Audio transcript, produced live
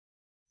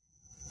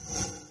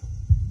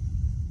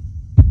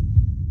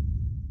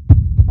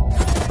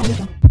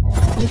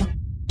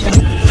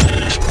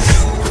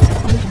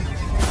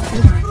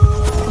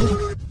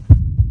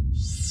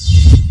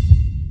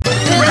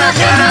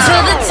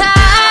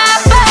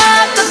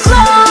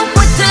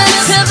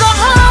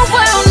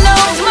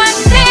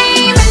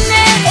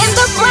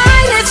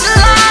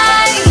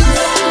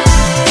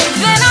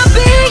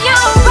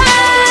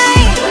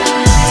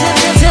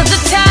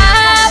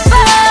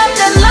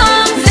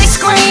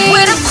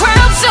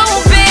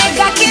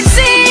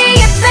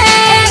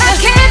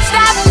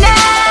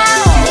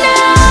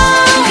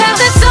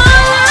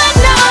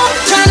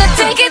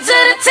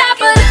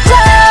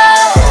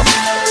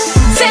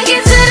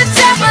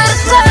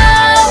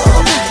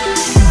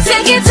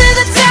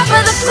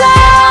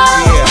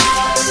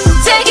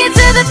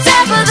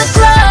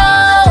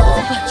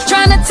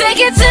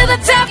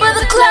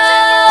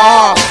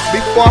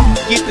Before I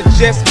forget to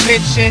just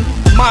mention,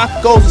 my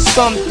goals are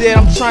something that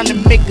I'm trying to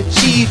make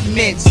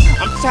achievements.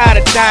 I'm tired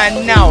of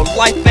dying out,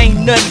 life ain't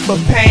nothing but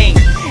pain.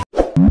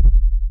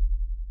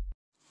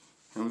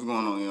 Hey, what's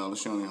going on, y'all?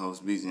 It's your only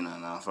host,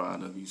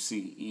 BZ995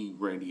 WCE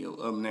Radio.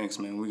 Up next,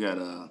 man, we got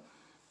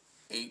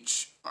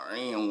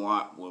HRN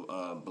Watt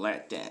with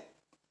Blatt Datt.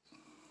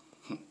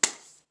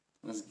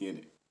 Let's get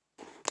it.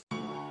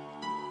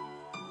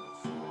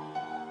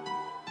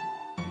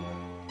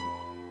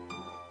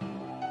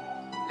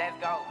 Let's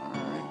go.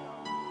 Alright.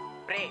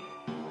 Brick.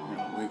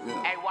 Wake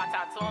up. Hey, watch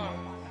out to him.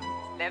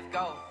 Let's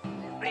go.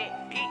 Brick.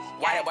 Peach.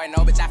 Why that boy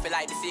know, bitch, I feel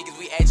like the sickest.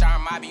 We HR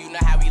and Mobby, you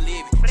know how we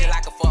live it. Just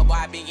like a fuck boy,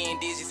 I been getting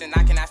digits, and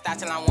I cannot stop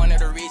till I'm one of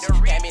the richest.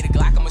 Gave me the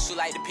Glock, I'ma shoot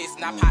like the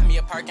piston. I pop me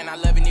a perk, and I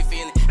loving it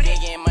feeling. Been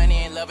getting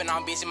money and loving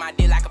on bitch, and my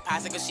dick like a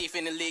popsicle, she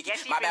finna lick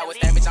it. My bad was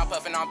stand, bitch, I'm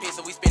puffing on piss,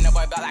 so we spin the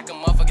boy back like a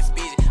motherfucking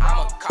speed.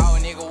 I'm a cold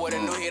nigga with a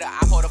new hitter.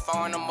 I pull the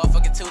phone on the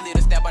motherfucking 2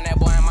 liter. Step on that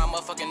boy and my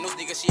motherfucking noose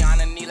nigga. She on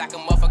her knee like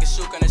a motherfucking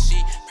shoe on the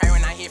sheet. Pray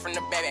when I hear from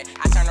the baby.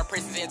 I turn her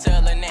princess into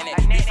a little nanny.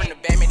 Beat from the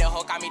bed, me the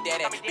hoe call me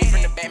daddy. Beat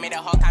from the bed, me the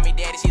hoe call me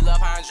daddy. She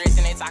love how I'm dressed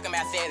and they talking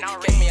about saddy.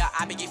 Catch me up,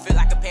 I be feel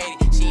like a patty.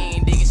 She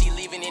ain't digging, she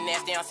leaving it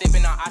nasty. I'm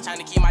sipping on, I'm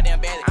trying to keep my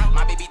damn belly.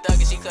 My baby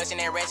thuggin', she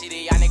clutching that ratchet.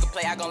 Y'all nigga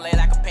play, I gon' lay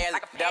like a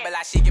pallet. Double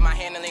I shit, get my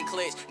handling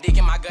clutch. Dick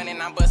in my gun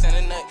and I'm busting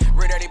a nut.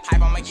 Real dirty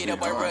pipe, I'ma get a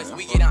boy rust.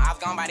 We get him off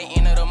gone by the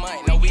end of the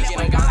month. No, we get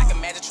him gone like a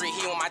magic tree.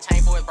 He on my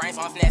chain for his brain, so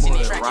I'm snatching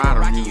it. Tracking and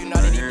rocking, you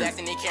know that he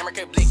blasting it. Camera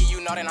could blicky,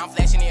 you know that I'm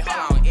flashing it.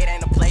 Hold on, it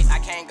ain't a place I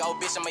can't go.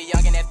 Bitch, I'm a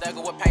youngin' that's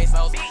thugger with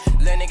pesos.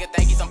 Lil' nigga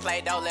think he some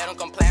play doh. Let him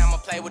come play, I'ma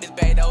play with his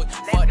bay dough.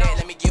 Fuck that,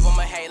 let me give him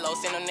a halo.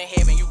 Send him to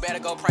heaven, you better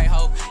go pray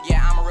ho.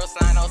 Yeah, I'm a real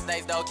slime, no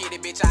states though. Kid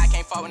it, bitch, I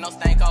can't fuck with no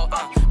stank ho.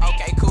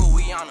 Okay, cool,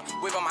 we on him.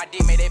 Whip on my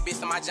dick, made that bitch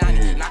to my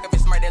Johnny. Knock a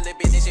bitch smart, that little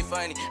bitch, that shit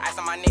funny. Ice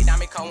on my neck,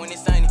 diamond cold when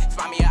it's sunny.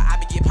 Spot me up, I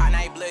be get pot, now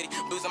he bloody.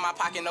 Blues in my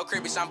pocket, no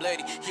crib, bitch, I'm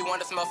bloody. He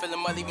want to smell,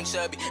 feelin' mother, even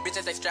chubby. Bitch,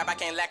 I say strap, I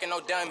can't lack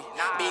no dummy.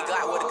 Big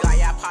Glock with a Glock,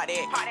 yeah, I pop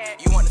that.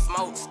 You want to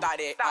smoke? Start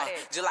that.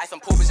 Just like some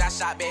pool, bitch, I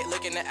shot back.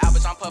 Look in the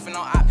album, I'm puffin'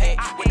 on iPad.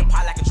 With the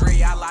pot like a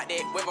drill, I lock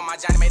that. Whip on my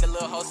Johnny, made a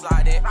little hoe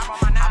slide that.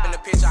 Hop in the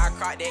picture, I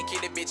crock that.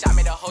 Kid the bitch, I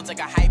made a hoe take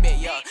a high bet,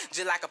 yeah.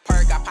 Just like a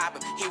perk, I pop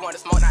it. He want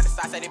to smoke, not the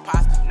side, say they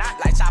pasta.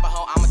 Like chopper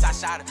hoe, I'm a top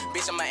shotter.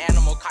 Bitch, I'm an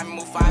animal, call me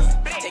Mufasa.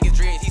 Take his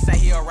dreads, he say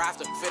he a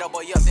roster. Fit up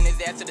boy up, send his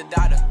ass to the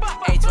doctor.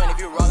 H20 if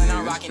you rollin',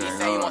 I'm rockin'. He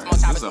say he wants more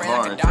chopper spray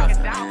like a doctor.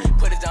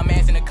 Put his dumb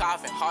ass in the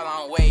coffin, hold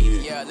on, wait,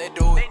 yeah, let's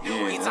do it.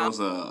 Yeah, that was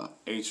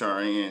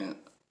HRN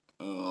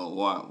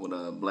Watt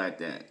with Blatt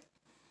Datt.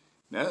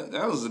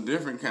 That was a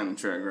different kind of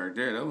track right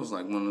there. That was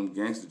like one of them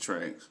gangster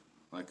tracks.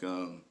 Like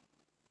I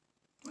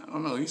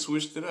don't know, he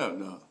switched it up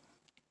though.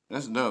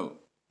 That's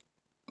dope.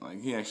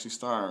 Like he actually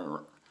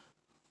started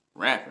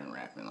rapping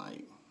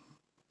like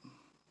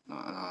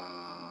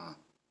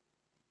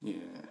yeah,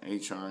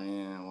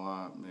 HRN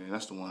Watt, man,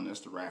 that's the one,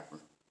 that's the rapper.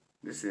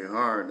 This shit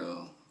hard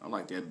though. I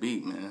like that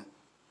beat, man.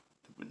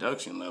 The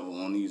production level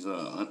on these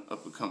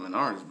up and coming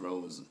artists,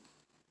 bro, is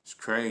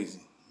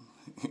crazy.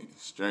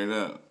 Straight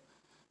up.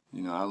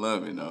 You know, I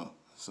love it though.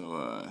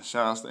 So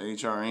shout outs to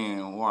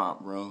HRN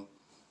Watt, bro.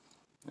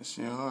 That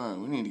shit hard.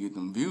 We need to get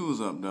them views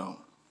up though.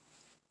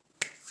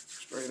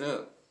 Straight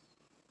up.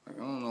 Like I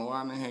don't know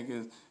why in the heck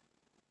is,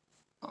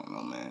 I don't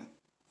know, man.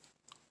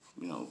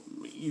 You know,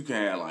 you can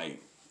have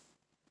like,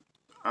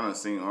 I done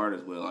seen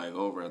artists with like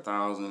over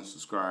 1,000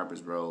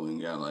 subscribers, bro,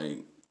 and got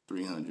like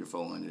 300,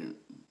 400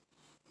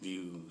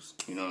 views.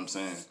 You know what I'm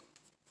saying?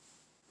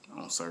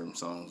 On certain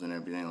songs and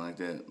everything like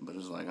that. But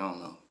it's like, I don't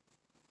know.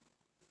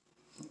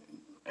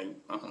 I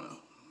don't know.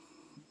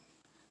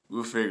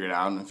 We'll figure it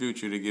out in the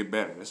future to get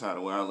better. That's how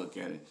the way I look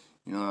at it.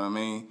 You know what I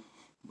mean?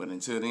 But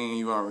until then,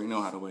 you already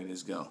know how the way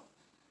this go.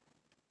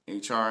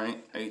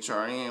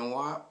 HRN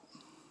Watt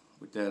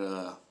with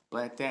that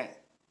Blatt Datt.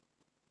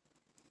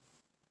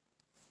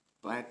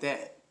 Blatt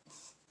Datt.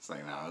 It's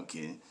like, nah, I'm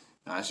kidding.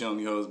 Nah, it's your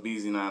only host,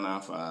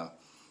 BZ995.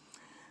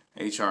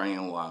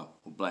 HRN Watt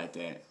with Blatt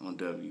Datt on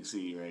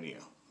WCE Radio.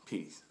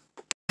 Peace.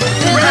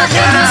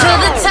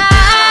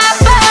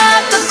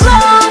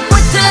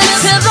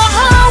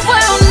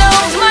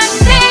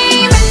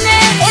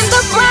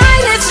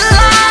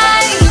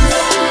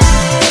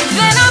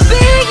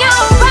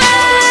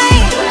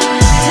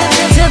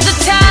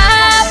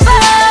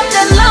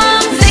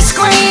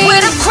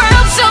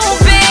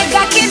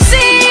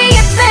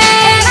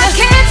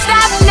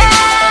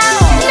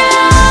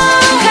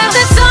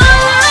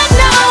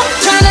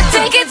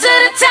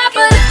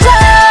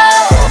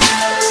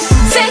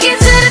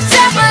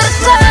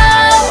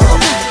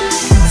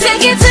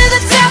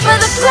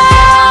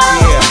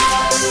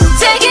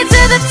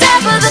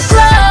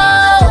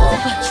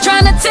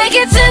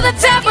 the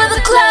top of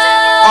the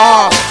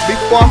club.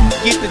 Before I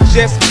forget to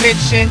just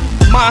mention,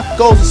 my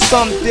goals are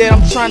something that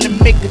I'm trying to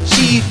make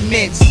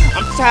achievements.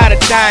 I'm tired of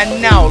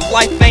dying out,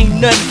 life ain't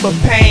nothing but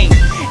pain.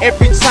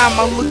 Every time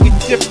I look at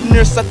different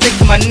nurse, I think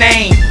of my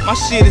name. My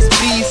shit is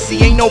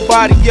BC, ain't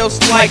nobody else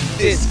like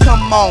this.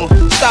 Come on,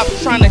 stop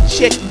trying to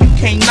check, you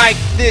can't like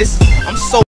this. I'm so